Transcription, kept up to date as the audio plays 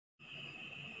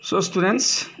So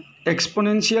students,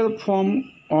 exponential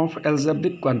form of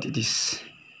algebraic quantities.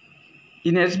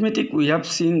 In arithmetic, we have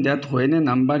seen that when a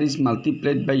number is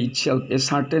multiplied by itself a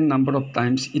certain number of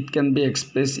times, it can be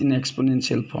expressed in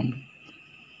exponential form.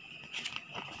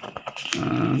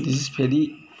 This is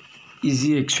very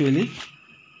easy actually.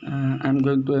 I'm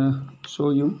going to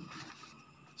show you.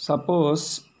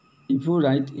 Suppose if you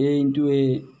write a into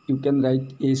a, you can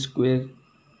write a square.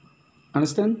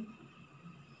 Understand?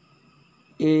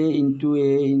 A into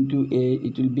a into a,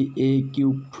 it will be a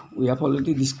cube. We have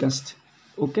already discussed.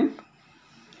 Okay.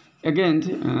 Again,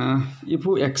 if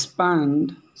we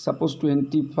expand, suppose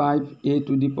 25 a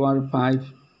to the power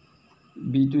 5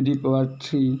 b to the power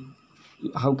 3,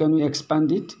 how can we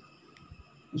expand it?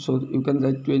 So you can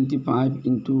write 25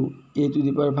 into a to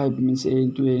the power 5 means a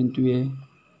into a into a.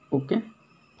 Okay,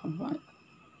 5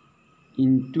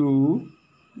 into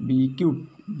b cube,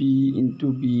 b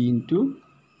into b into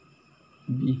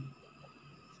b.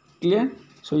 Clear?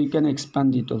 So you can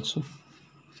expand it also.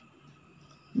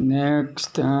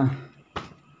 Next,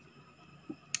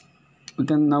 we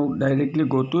can now directly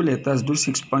go to, let us do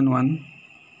 6.1.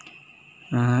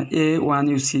 A1,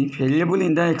 you see, variable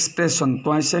in the expression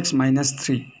twice x minus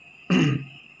 3.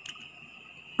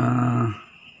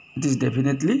 It is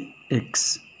definitely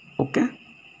x. Okay.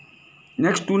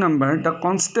 Next two number, the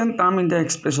constant term in the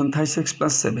expression thrice x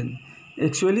plus 7.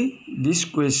 Actually, these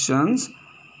questions,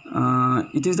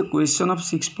 it is the question of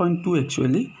 6.2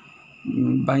 actually.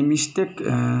 By mistake,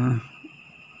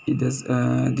 it is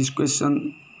this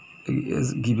question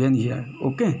is given here.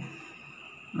 Okay.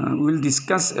 We will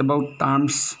discuss about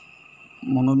terms,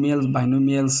 monomials,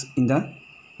 binomials in the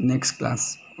next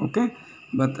class. Okay,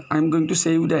 but I am going to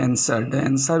say you the answer. The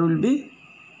answer will be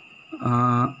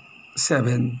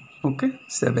 7. Okay,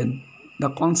 7. The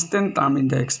constant term in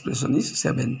the expression is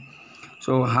 7.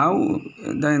 So how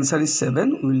the answer is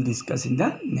 7, we will discuss in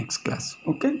the next class.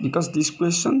 Okay, because this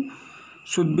question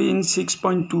should be in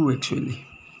 6.2 actually.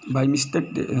 By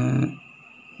mistake they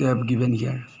have given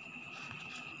here.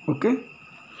 Okay.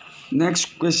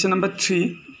 Next, question number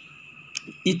 3.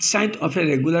 Each side of a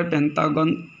regular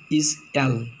pentagon is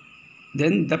L.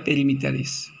 Then the perimeter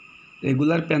is.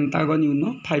 Regular pentagon, you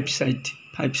know,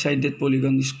 5-sided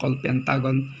polygon is called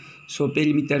pentagon. So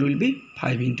perimeter will be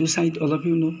 5 into side, all of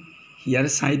you know. Here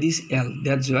side is L.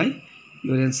 That's why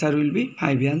your answer will be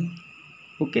 5L.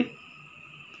 Okay.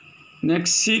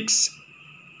 Next,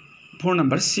 4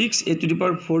 number 6 a to the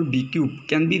power 4 b cube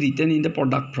can be written in the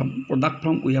product form. Product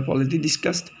form we have already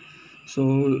discussed.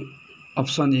 So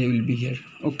option A will be here.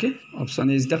 Okay, option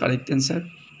A is the correct answer.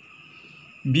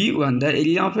 B1, the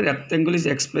area of a rectangle is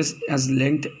expressed as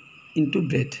length into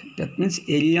breadth. That means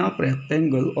area of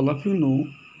rectangle, all of you know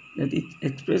that it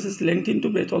expresses length into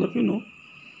breadth, all of you know.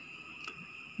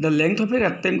 The length of a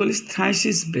rectangle is thrice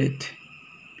its breadth.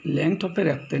 Length of a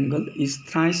rectangle is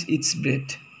thrice its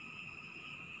breadth.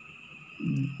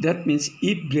 That means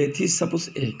if breadth is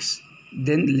suppose x,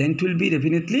 then length will be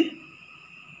definitely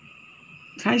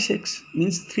thrice x,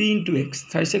 means 3 into x.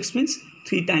 Thrice x means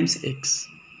 3 times x.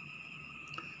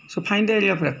 So find the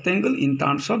area of rectangle in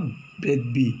terms of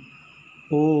breadth b.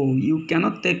 Oh, you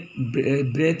cannot take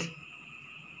breadth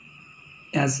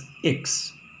as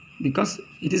x because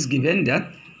it is given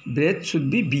that breadth should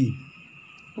be b.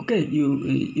 Okay,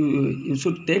 you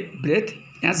should take breadth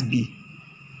as b.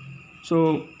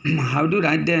 So how to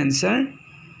write the answer?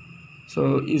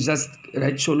 So you just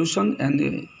write solution and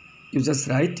you just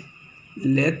write,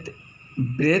 let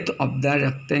breadth of the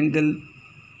rectangle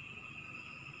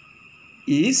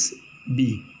is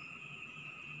b.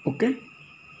 Okay,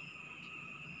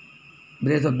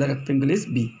 breadth of the rectangle is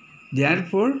b.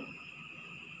 Therefore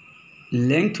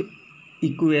length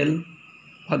equal,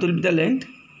 what will be the length?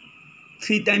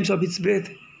 3 times of its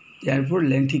breadth. Therefore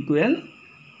length equal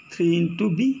 3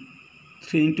 into b.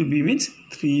 3 into b means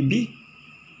 3b.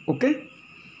 Okay,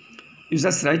 you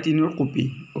just write in your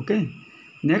copy. Okay.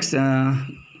 Next,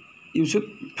 you should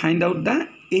find out the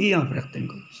area of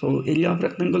rectangle. So area of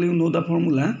rectangle, you know the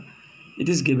formula. It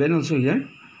is given also here,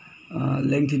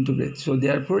 length into breadth. So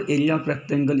therefore area of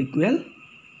rectangle equal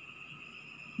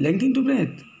length into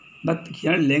breadth. But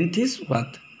here length is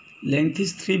what? Length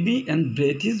is 3b and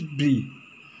breadth is b.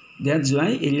 That's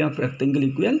why area of rectangle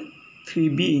equal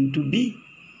 3b into b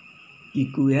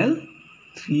equal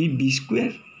 3b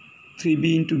square.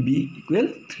 3b into b equal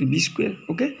 3b square.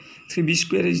 Okay, 3b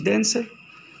square is the answer.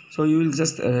 So you will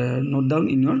just note down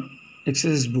in your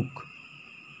exercise book.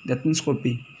 That means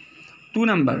copy. 2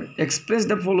 number, express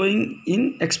the following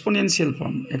in exponential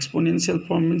form. Exponential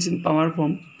form means in power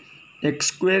form. X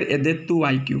square added to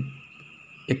y cube.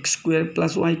 X square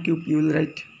plus y cube you will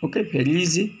write. Okay, very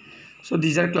easy. So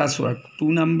these are classwork.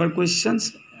 2 number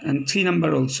questions and 3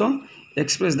 number also.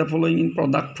 Express the following in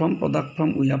product form. Product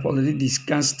form we have already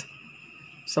discussed.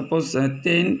 Suppose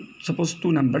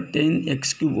 2 number 10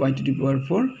 x cube y to the power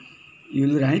 4. You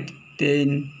will write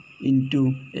 10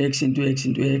 into x into x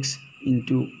into x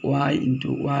into y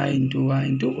into y into y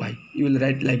into y. You will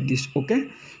write like this. Okay.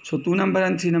 So 2 number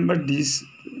and 3 number, these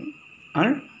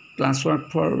are classwork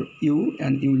for you,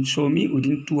 and you will show me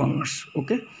within 2 hours.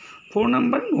 Okay. 4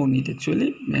 number no need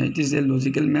actually. It is a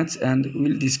logical maths and we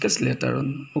will discuss later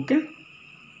on. Okay.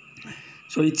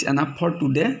 So it's enough for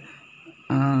today.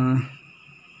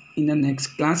 In the next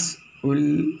class we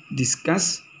will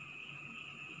discuss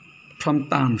from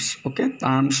terms. Okay.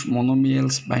 Terms,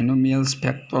 monomials, binomials,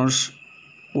 factors,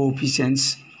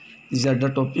 coefficients. These are the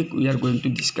topic we are going to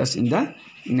discuss in the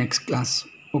next class.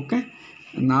 Okay.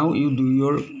 Now you do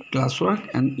your classwork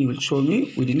and you will show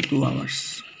me within 2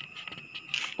 hours.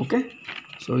 Okay.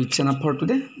 So it's enough for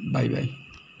today. Bye bye.